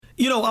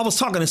I was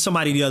talking to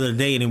somebody the other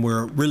day and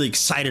we're really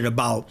excited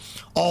about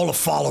all the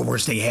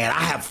followers they had.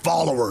 I have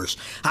followers.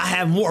 I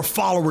have more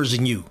followers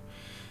than you.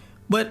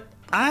 But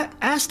I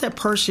asked that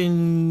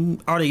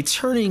person, are they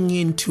turning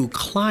into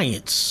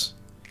clients?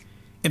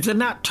 If they're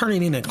not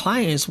turning into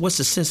clients, what's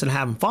the sense in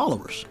having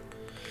followers?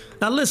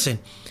 Now, listen,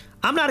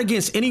 I'm not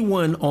against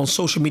anyone on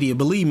social media.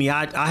 Believe me,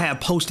 I have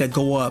posts that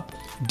go up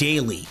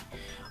daily.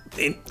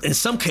 In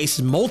some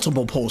cases,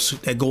 multiple posts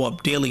that go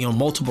up daily on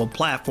multiple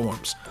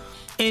platforms.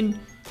 And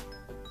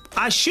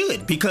I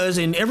should,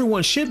 and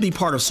everyone should be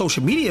part of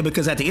social media,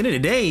 because at the end of the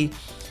day,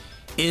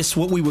 it's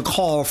what we would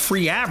call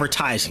free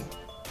advertising.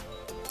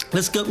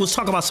 Let's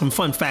talk about some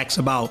fun facts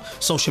about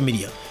social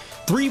media.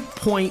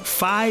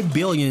 3.5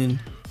 billion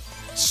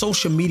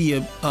social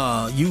media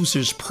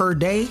users per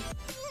day.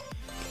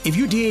 If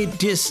you did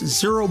just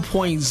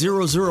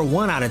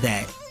 0.001 out of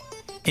that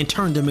and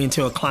turned them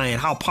into a client,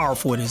 how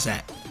powerful is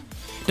that?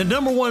 The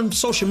number one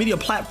social media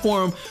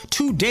platform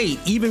to date,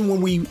 even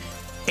when we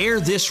air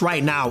this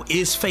right now,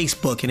 is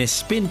Facebook, and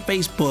it's been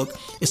Facebook.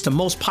 It's the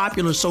most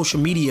popular social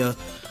media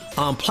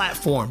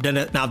platform.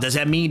 Now, does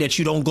that mean that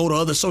you don't go to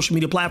other social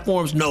media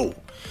platforms? No.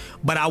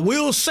 But I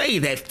will say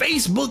that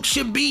Facebook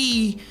should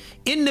be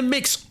in the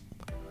mix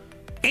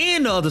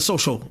and other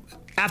social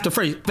after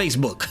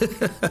Facebook.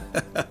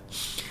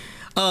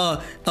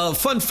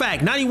 Fun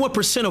fact,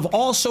 91% of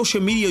all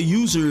social media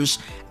users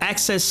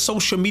access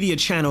social media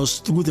channels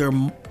through their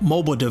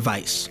mobile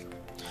device.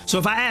 So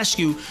if I ask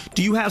you,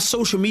 do you have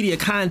social media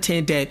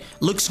content that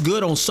looks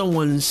good on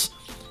someone's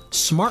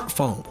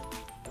smartphone?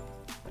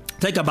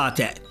 Think about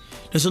that.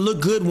 Does it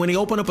look good when they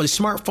open up a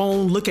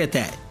smartphone? Look at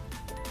that.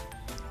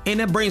 And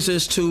that brings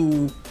us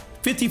to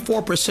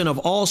 54% of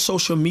all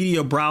social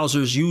media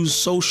browsers use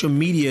social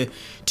media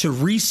to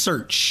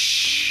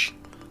research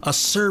a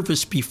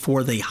service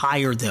before they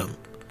hire them.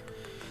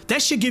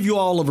 That should give you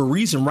all of a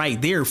reason right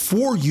there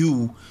for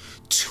you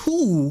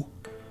to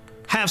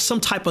have some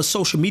type of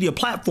social media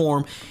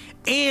platform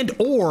and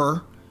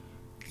or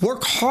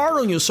work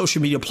hard on your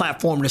social media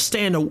platform to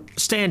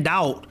stand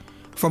out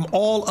from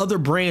all other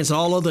brands and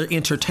all other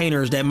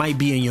entertainers that might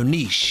be in your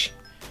niche.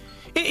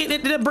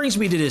 That brings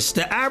me to this.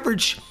 The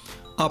average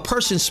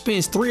person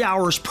spends 3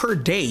 hours per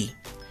day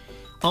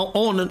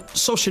on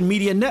social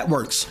media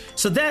networks.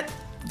 So that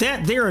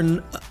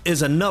there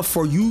is enough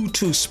for you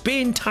to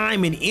spend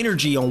time and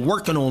energy on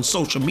working on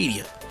social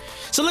media.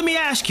 So let me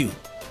ask you,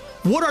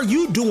 what are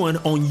you doing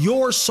on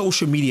your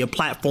social media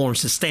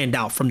platforms to stand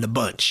out from the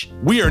bunch?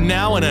 We are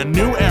now in a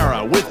new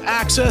era with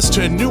access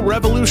to new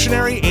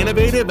revolutionary,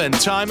 innovative, and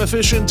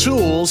time-efficient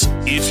tools.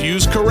 If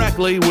used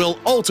correctly, will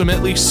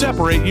ultimately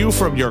separate you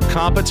from your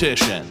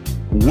competition.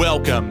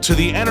 Welcome to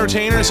the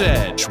Entertainer's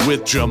Edge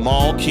with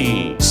Jamal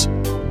Keys.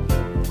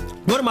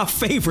 One of my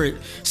favorite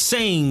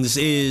sayings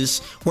is,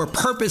 where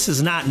purpose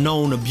is not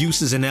known,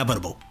 abuse is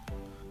inevitable.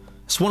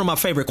 It's one of my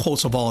favorite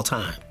quotes of all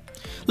time.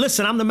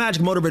 Listen, I'm the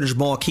Magic Motivator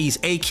Jamal Keys,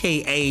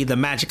 aka the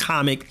Magic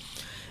Comic.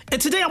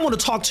 And today I want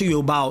to talk to you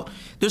about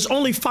there's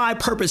only 5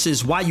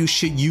 purposes why you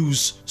should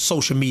use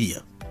social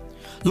media.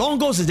 Long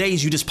goes the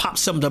days you just pop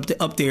something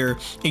up there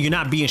and you're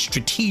not being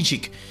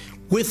strategic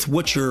with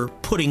what you're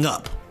putting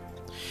up.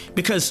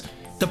 Because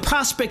the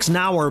prospects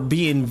now are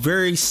being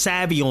very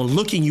savvy on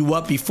looking you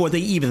up before they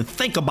even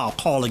think about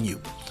calling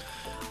you.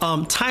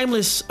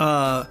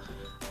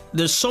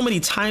 There's so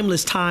many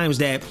timeless times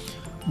that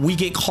we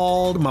get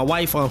called. My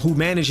wife, who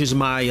manages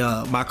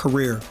my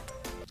career,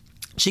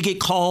 she get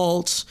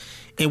called,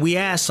 and we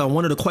ask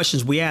one of the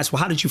questions we ask,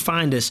 well, how did you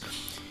find this?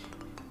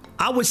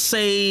 I would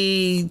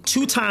say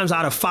 2 times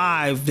out of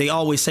 5, they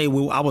always say,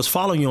 well, I was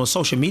following you on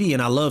social media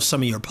and I love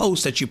some of your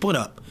posts that you put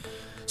up.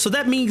 So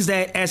that means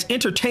that as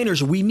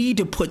entertainers, we need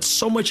to put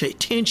so much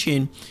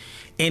attention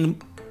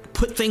and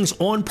put things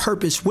on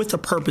purpose with a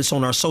purpose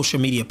on our social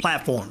media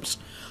platforms.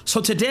 So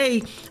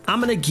today,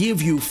 I'm going to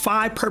give you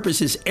 5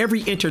 purposes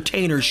every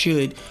entertainer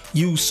should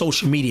use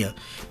social media.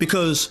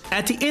 Because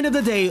at the end of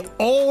the day,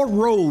 all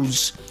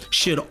roads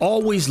should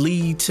always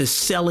lead to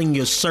selling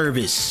your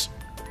service.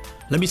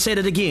 Let me say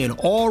that again.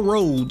 All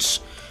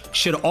roads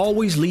should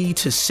always lead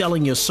to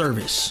selling your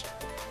service.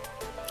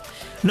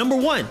 Number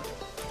 1,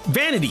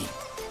 vanity.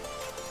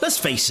 Let's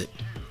face it.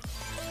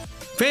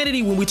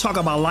 Vanity, when we talk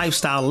about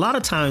lifestyle, a lot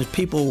of times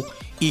people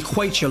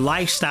equate your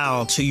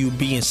lifestyle to you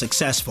being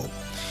successful.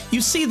 You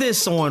see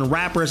this on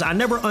rappers. I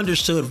never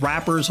understood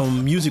rappers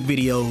on music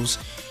videos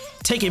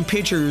taking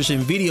pictures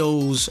and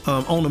videos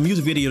on a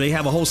music video. They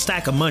have a whole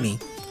stack of money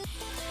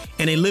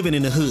and they living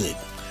in the hood.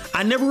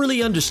 I never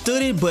really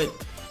understood it, but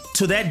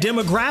to that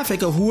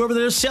demographic of whoever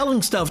they're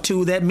selling stuff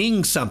to, that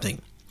means something.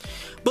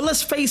 But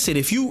let's face it,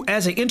 if you,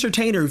 as an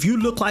entertainer, if you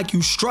look like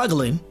you're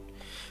struggling,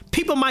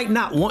 people might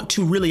not want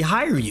to really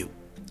hire you.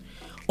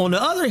 On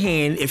the other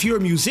hand, if you're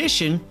a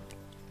musician,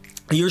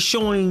 you're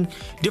showing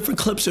different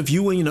clips of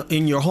you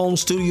in your home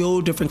studio,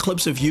 different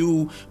clips of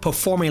you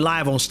performing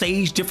live on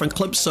stage, different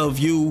clips of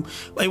you.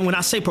 And when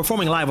I say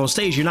performing live on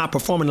stage, you're not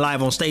performing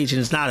live on stage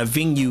and it's not a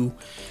venue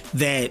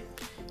that,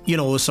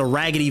 it's a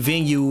raggedy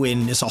venue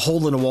and it's a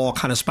hole in the wall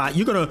kind of spot.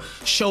 You're going to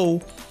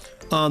show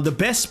the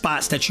best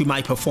spots that you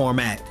might perform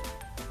at.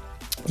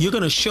 You're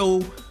going to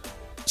show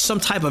some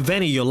type of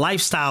vanity, your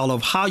lifestyle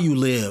of how you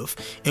live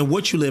and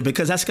what you live,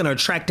 because that's going to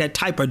attract that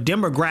type of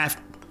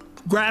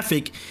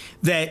demographic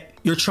that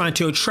you're trying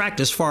to attract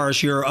as far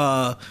as your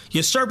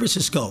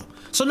services go.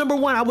 So number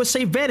one, I would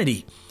say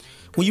vanity.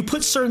 When you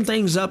put certain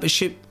things up, it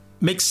should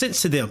make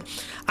sense to them.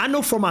 I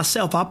know for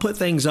myself, I put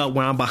things up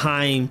when I'm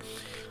behind,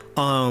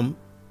 I'm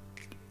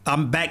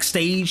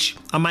backstage.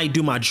 I might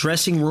do my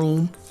dressing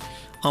room.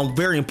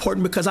 Very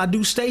important because I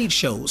do stage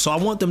shows. So I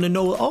want them to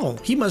know, oh,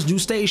 he must do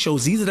stage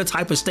shows. These are the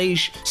type of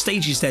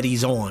stages that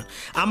he's on.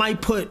 I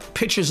might put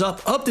pictures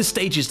up of the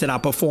stages that I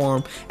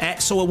perform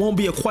at, so it won't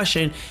be a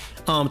question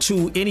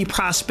to any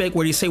prospect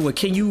where they say, well,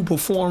 can you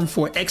perform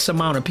for X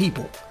amount of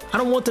people? I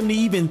don't want them to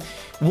even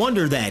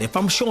wonder that. If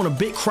I'm showing a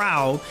big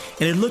crowd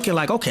and it's looking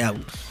like, okay,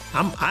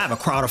 I have a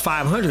crowd of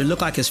 500, it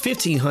look like it's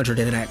 1,500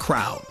 in that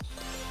crowd.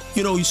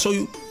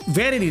 So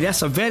vanity,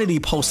 that's a vanity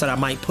post that I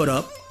might put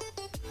up.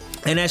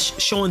 And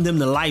that's showing them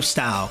the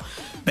lifestyle,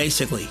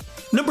 basically.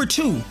 Number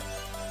two,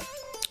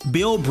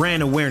 build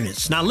brand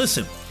awareness. Now,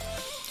 listen,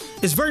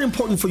 it's very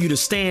important for you to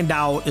stand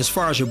out as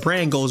far as your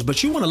brand goes,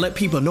 but you want to let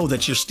people know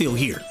that you're still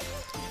here.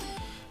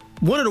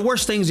 One of the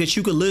worst things that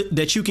you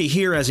could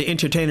hear as an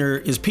entertainer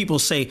is people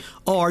say,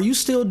 "Oh, are you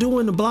still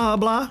doing the blah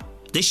blah?"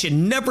 They should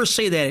never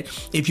say that.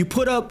 If you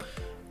put up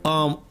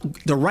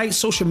the right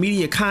social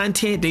media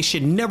content, they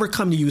should never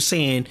come to you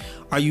saying,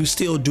 "Are you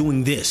still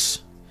doing this?"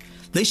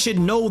 They should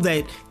know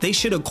that they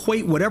should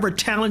equate whatever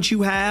talent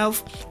you have,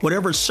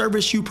 whatever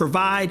service you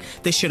provide,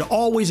 they should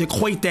always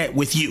equate that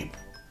with you.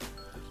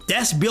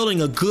 That's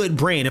building a good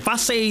brand. If I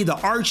say the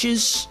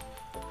arches,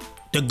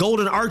 the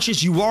golden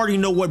arches, you already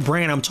know what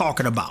brand I'm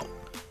talking about,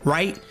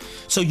 right?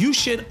 So you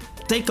should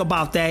think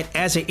about that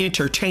as an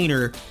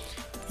entertainer.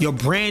 Your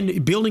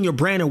brand, building your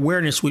brand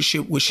awareness, we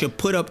should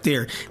put up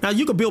there. Now,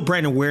 you can build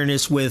brand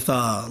awareness with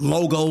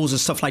logos and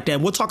stuff like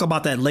that. We'll talk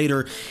about that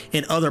later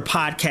in other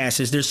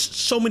podcasts. There's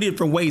so many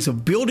different ways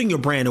of building your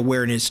brand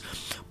awareness.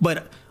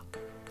 But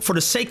for the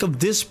sake of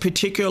this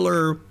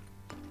particular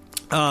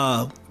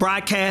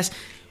broadcast,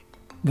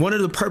 one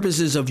of the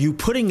purposes of you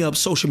putting up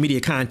social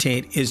media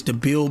content is to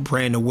build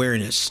brand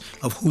awareness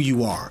of who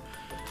you are.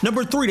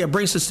 Number three, that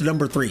brings us to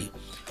number three.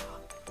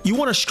 You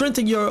want to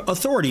strengthen your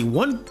authority.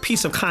 One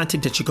piece of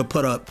content that you could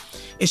put up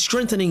is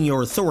strengthening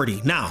your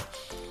authority. Now,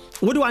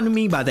 what do I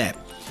mean by that?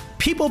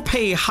 People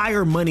pay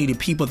higher money to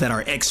people that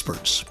are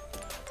experts.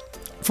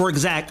 For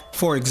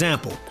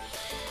example,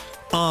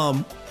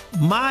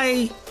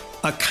 my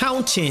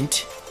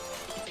accountant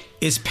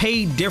is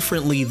paid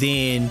differently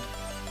than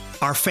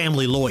our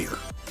family lawyer.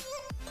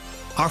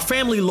 Our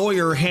family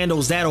lawyer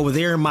handles that over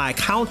there. My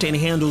accountant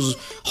handles,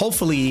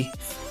 hopefully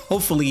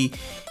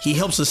he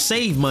helps us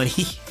save money.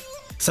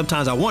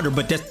 Sometimes I wonder,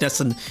 but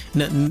that's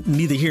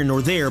neither here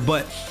nor there.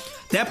 But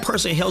that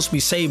person helps me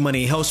save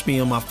money, helps me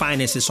on my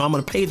finances. So I'm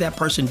going to pay that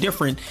person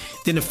different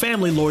than the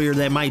family lawyer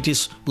that might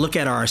just look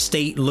at our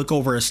estate and look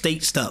over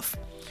estate stuff.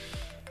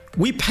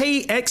 We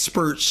pay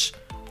experts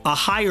a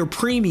higher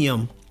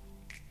premium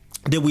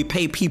than we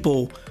pay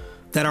people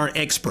that aren't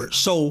experts.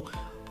 So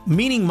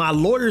meaning my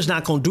lawyer's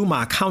not going to do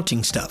my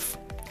accounting stuff.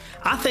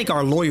 I think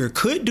our lawyer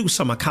could do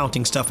some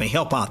accounting stuff and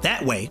help out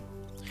that way.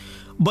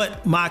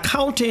 But my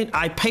accountant,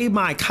 I pay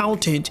my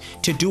accountant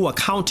to do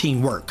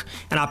accounting work,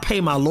 and I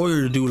pay my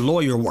lawyer to do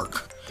lawyer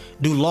work,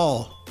 do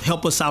law,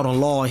 help us out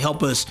on law, and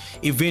help us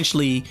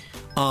eventually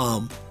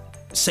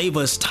save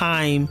us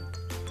time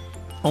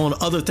on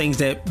other things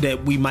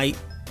that we might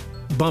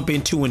bump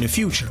into in the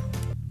future.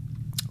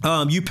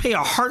 You pay a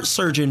heart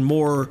surgeon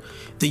more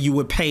than you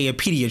would pay a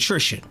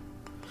pediatrician.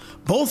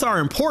 Both are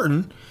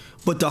important,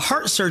 but the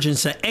heart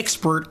surgeon's an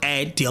expert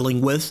at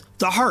dealing with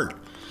the heart.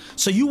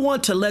 So you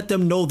want to let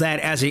them know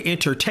that as an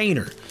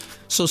entertainer.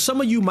 So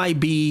some of you might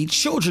be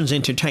children's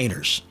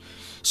entertainers.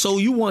 So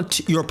you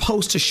want your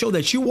post to show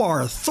that you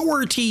are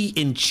authority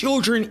in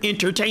children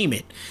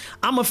entertainment.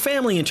 I'm a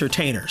family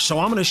entertainer, so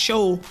I'm going to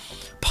show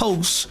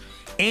posts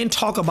and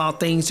talk about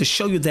things to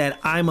show you that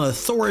I'm an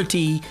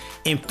authority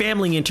in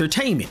family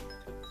entertainment.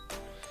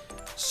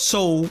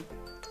 So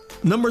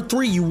number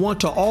three, you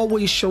want to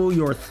always show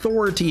your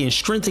authority and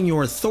strengthen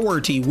your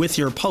authority with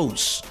your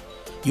posts.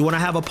 You want to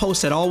have a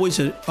post that always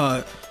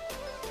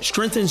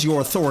strengthens your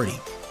authority.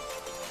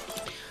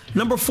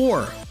 Number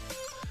four,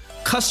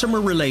 customer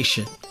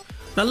relation.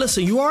 Now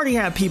listen, you already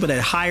have people that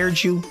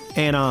hired you,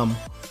 and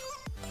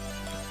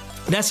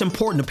that's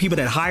important, the people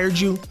that hired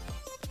you.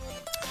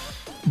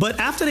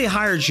 But after they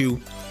hired you,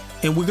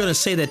 and we're going to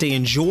say that they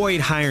enjoyed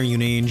hiring you,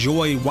 they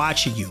enjoyed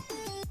watching you,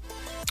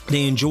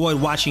 they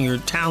enjoyed watching your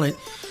talent,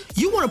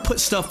 you want to put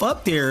stuff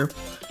up there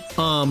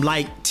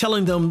like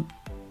telling them,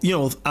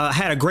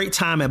 had a great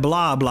time at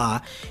blah,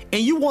 blah,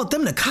 and you want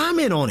them to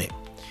comment on it.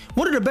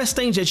 One of the best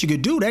things that you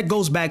could do, that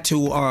goes back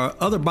to our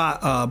other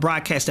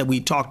broadcast that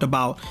we talked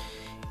about,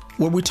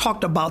 where we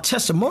talked about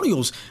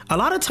testimonials. A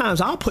lot of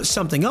times I'll put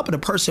something up and a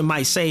person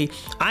might say,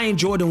 I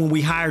enjoyed them when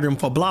we hired them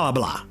for blah,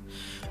 blah, blah.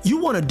 You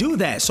want to do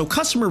that. So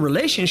customer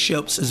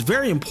relationships is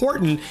very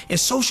important, and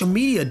social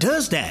media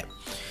does that.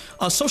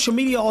 Social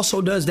media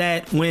also does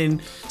that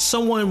when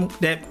someone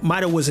that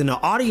might have was in the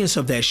audience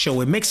of that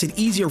show, it makes it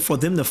easier for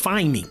them to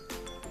find me.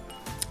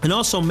 And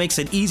also makes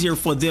it easier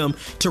for them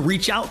to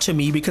reach out to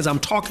me because I'm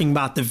talking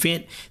about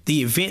the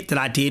event that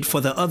I did for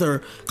the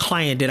other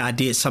client that I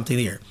did something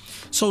there.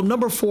 So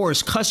number 4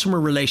 is customer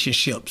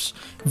relationships.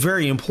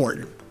 Very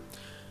important.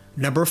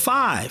 Number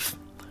 5,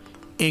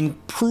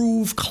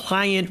 improve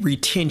client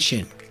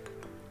retention.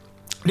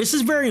 This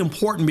is very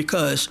important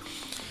because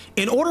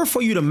in order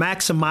for you to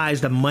maximize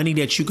the money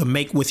that you can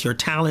make with your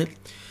talent,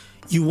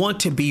 you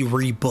want to be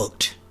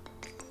rebooked.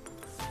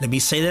 Let me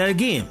say that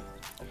again.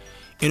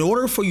 In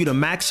order for you to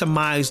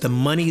maximize the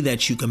money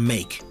that you can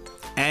make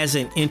as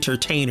an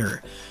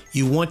entertainer,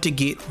 you want to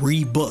get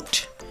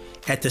rebooked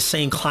at the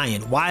same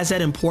client. Why is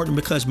that important?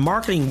 Because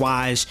marketing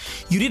wise,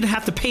 you didn't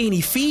have to pay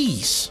any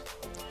fees.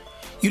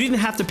 You didn't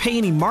have to pay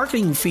any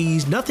marketing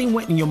fees. Nothing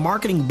went in your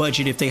marketing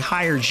budget if they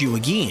hired you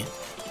again.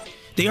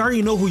 They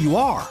already know who you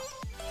are.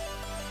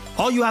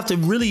 All you have to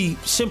really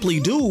simply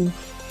do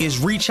is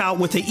reach out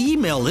with an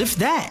email, if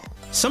that.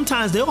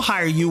 Sometimes they'll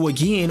hire you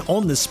again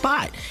on the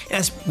spot.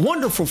 That's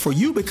wonderful for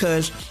you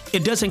because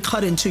it doesn't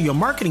cut into your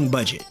marketing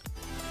budget.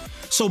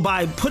 So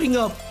by putting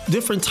up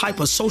different type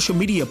of social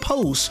media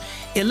posts,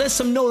 it lets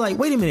them know like,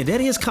 wait a minute,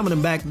 that is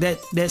coming back.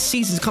 That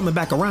season's coming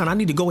back around. I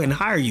need to go ahead and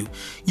hire you.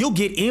 You'll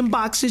get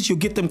inboxes. You'll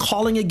get them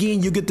calling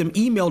again. You'll get them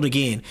emailed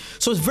again.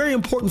 So it's very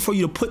important for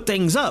you to put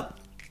things up.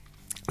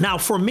 Now,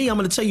 for me, I'm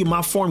going to tell you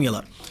my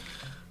formula.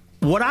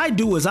 What I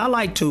do is I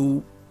like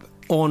to,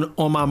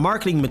 on my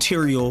marketing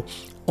material,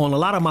 on a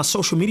lot of my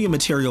social media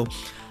material,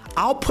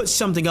 I'll put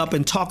something up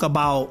and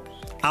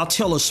I'll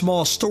tell a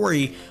small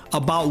story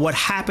about what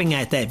happened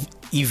at that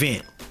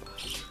event.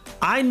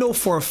 I know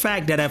for a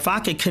fact that if I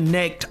could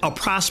connect a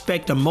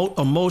prospect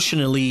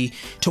emotionally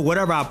to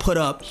whatever I put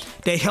up,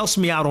 that helps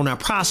me out on that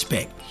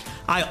prospect.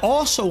 I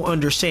also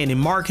understand in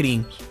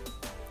marketing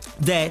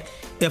that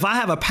if I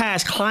have a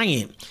past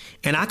client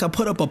and I can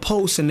put up a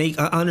post and they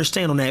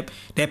understand on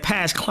that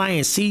past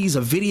client sees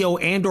a video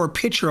and or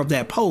picture of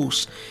that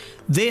post,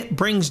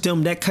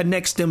 that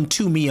connects them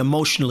to me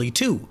emotionally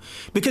too.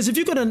 Because if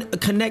you're going to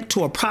connect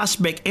to a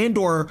prospect and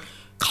or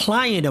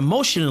client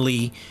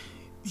emotionally,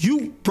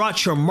 you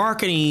brought your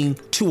marketing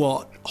to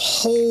a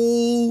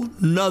whole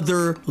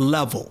nother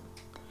level.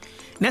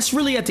 And that's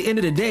really, at the end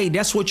of the day,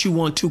 that's what you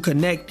want to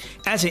connect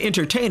as an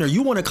entertainer.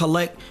 You want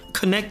to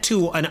connect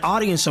to an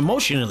audience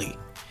emotionally.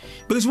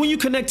 Because when you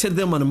connect to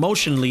them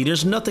emotionally,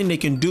 there's nothing they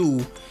can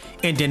do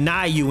and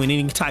deny you in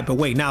any type of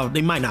way. Now,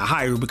 they might not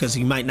hire you because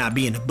you might not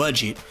be in the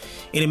budget,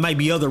 and it might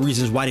be other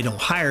reasons why they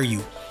don't hire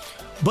you.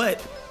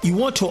 But you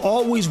want to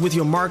always, with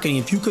your marketing,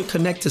 if you could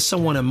connect to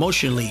someone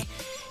emotionally,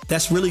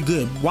 that's really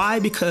good. Why?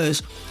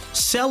 Because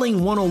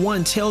selling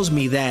 101 tells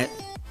me that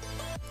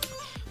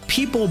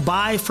people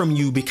buy from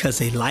you because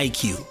they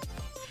like you.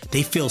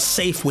 They feel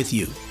safe with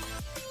you.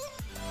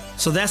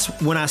 So that's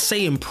when I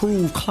say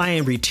improve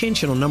client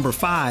retention on number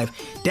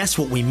 5, that's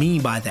what we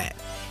mean by that.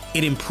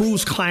 It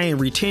improves client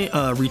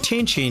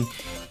retention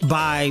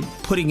by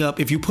putting up,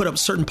 if you put up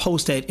certain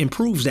posts that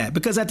improves that.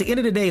 Because at the end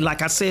of the day,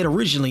 like I said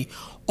originally,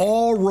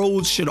 all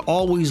roads should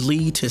always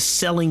lead to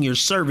selling your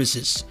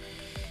services.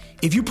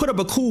 If you put up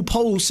a cool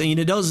post and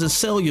it doesn't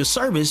sell your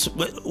service,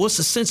 what's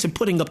the sense in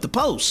putting up the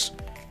post?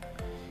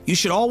 You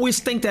should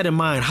always think that in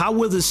mind. How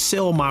will this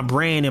sell my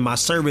brand and my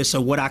service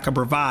or what I can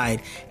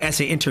provide as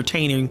an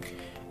entertainer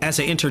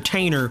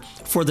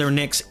for their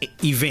next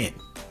event?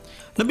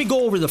 Let me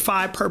go over the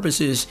 5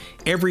 purposes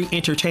every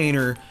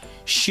entertainer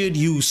should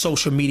use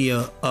social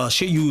media,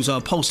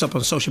 post up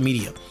on social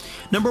media.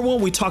 Number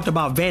 1, we talked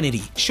about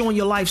vanity, showing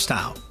your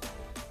lifestyle.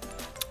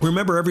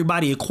 Remember,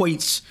 everybody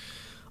equates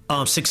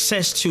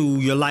success to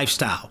your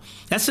lifestyle.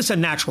 That's just a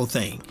natural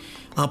thing.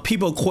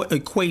 People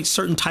equate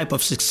certain type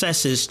of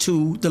successes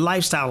to the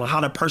lifestyle and how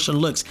the person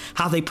looks,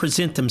 how they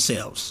present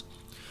themselves.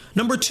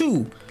 Number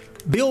 2,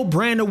 build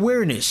brand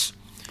awareness.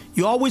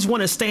 You always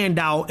want to stand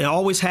out and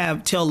always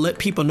let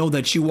people know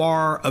that you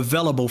are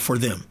available for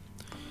them.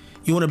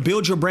 You want to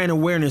build your brand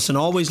awareness and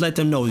always let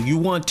them know. You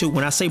want to,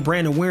 when I say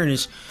brand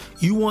awareness,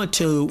 you want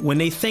to, when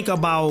they think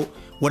about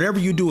whatever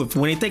you do,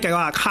 when they think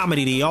about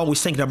comedy, they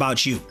always thinking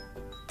about you.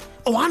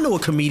 Oh, I know a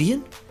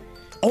comedian.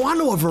 Oh, I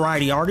know a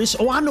variety artist.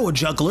 Oh, I know a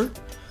juggler.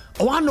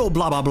 Oh, I know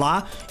blah, blah,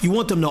 blah. You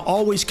want them to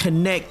always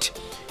connect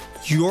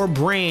your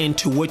brand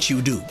to what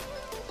you do.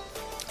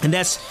 And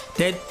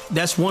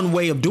that's one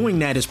way of doing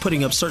that, is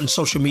putting up certain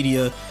social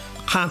media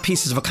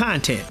pieces of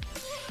content.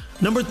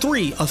 Number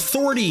 3,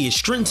 authority is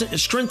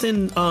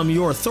strengthen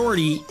your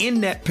authority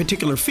in that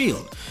particular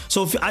field.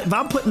 So if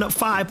I'm putting up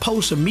 5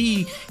 posts of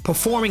me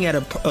performing at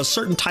a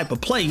certain type of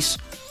place,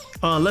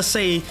 let's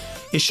say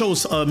it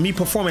shows me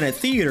performing at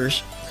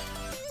theaters,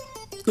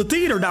 the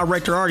theater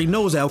director already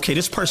knows that, okay,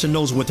 this person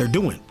knows what they're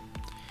doing.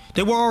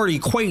 They will already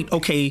equate,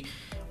 okay,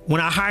 when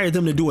I hire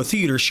them to do a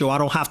theater show, I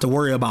don't have to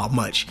worry about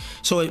much.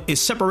 So it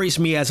separates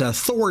me as an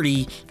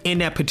authority in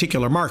that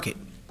particular market.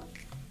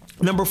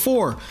 Number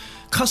 4,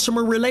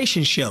 customer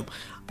relationship.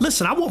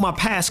 Listen, I want my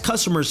past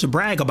customers to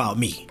brag about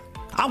me.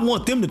 I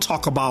want them to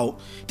talk about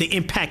the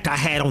impact I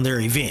had on their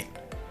event.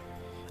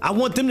 I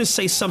want them to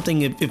say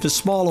something, if it's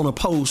small, on a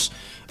post.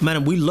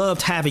 Man, we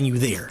loved having you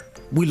there.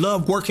 We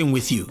love working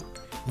with you.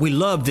 We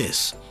love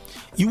this.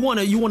 You want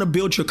to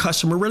build your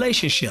customer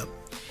relationship.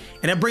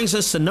 And that brings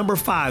us to number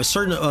 5,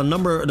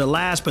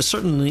 last, but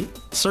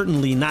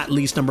certainly not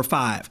least, number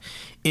 5,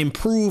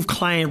 improve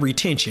client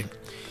retention.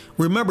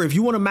 Remember, if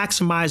you want to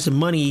maximize the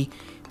money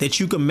that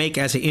you can make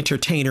as an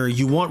entertainer,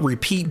 you want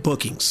repeat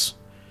bookings.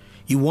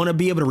 You want to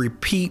be able to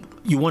repeat.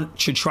 You want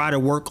to try to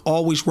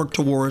always work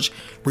towards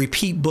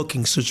repeat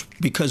bookings,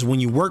 because when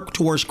you work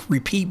towards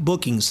repeat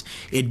bookings,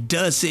 it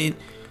doesn't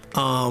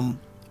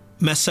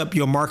mess up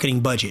your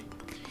marketing budget.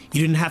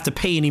 You didn't have to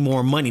pay any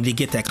more money to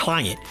get that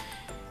client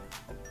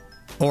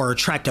or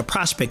attract a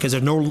prospect, because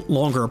they're no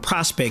longer a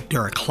prospect,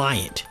 they're a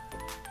client.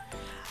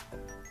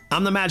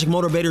 I'm the Magic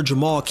Motivator,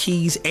 Jamal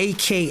Keys,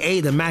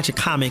 aka the Magic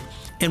Comic.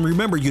 And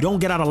remember, you don't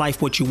get out of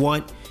life what you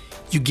want,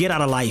 you get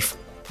out of life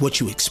what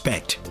you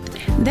expect.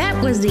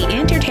 That was the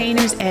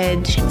Entertainer's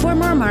Edge. For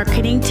more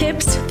marketing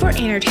tips for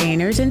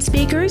entertainers and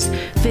speakers,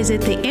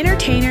 visit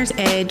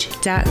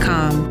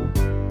theentertainersedge.com.